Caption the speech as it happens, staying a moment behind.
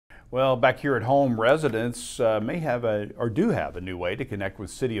Well, back here at home, residents may have or do have a new way to connect with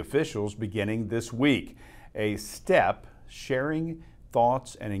city officials beginning this week. A STEP, Sharing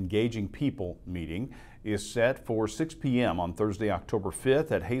Thoughts and Engaging People meeting, is set for 6 p.m. on Thursday, October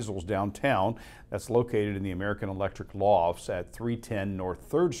 5th at Hazel's downtown. That's located in the American Electric Lofts at 310 North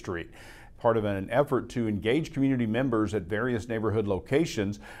 3rd Street. Part of an effort to engage community members at various neighborhood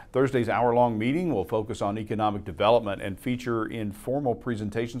locations, Thursday's hour-long meeting will focus on economic development and feature informal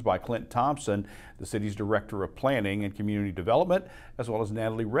presentations by Clint Thompson, the city's Director of Planning and Community Development, as well as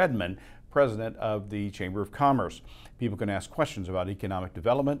Natalie Redman, President of the Chamber of Commerce. People can ask questions about economic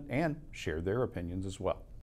development and share their opinions as well.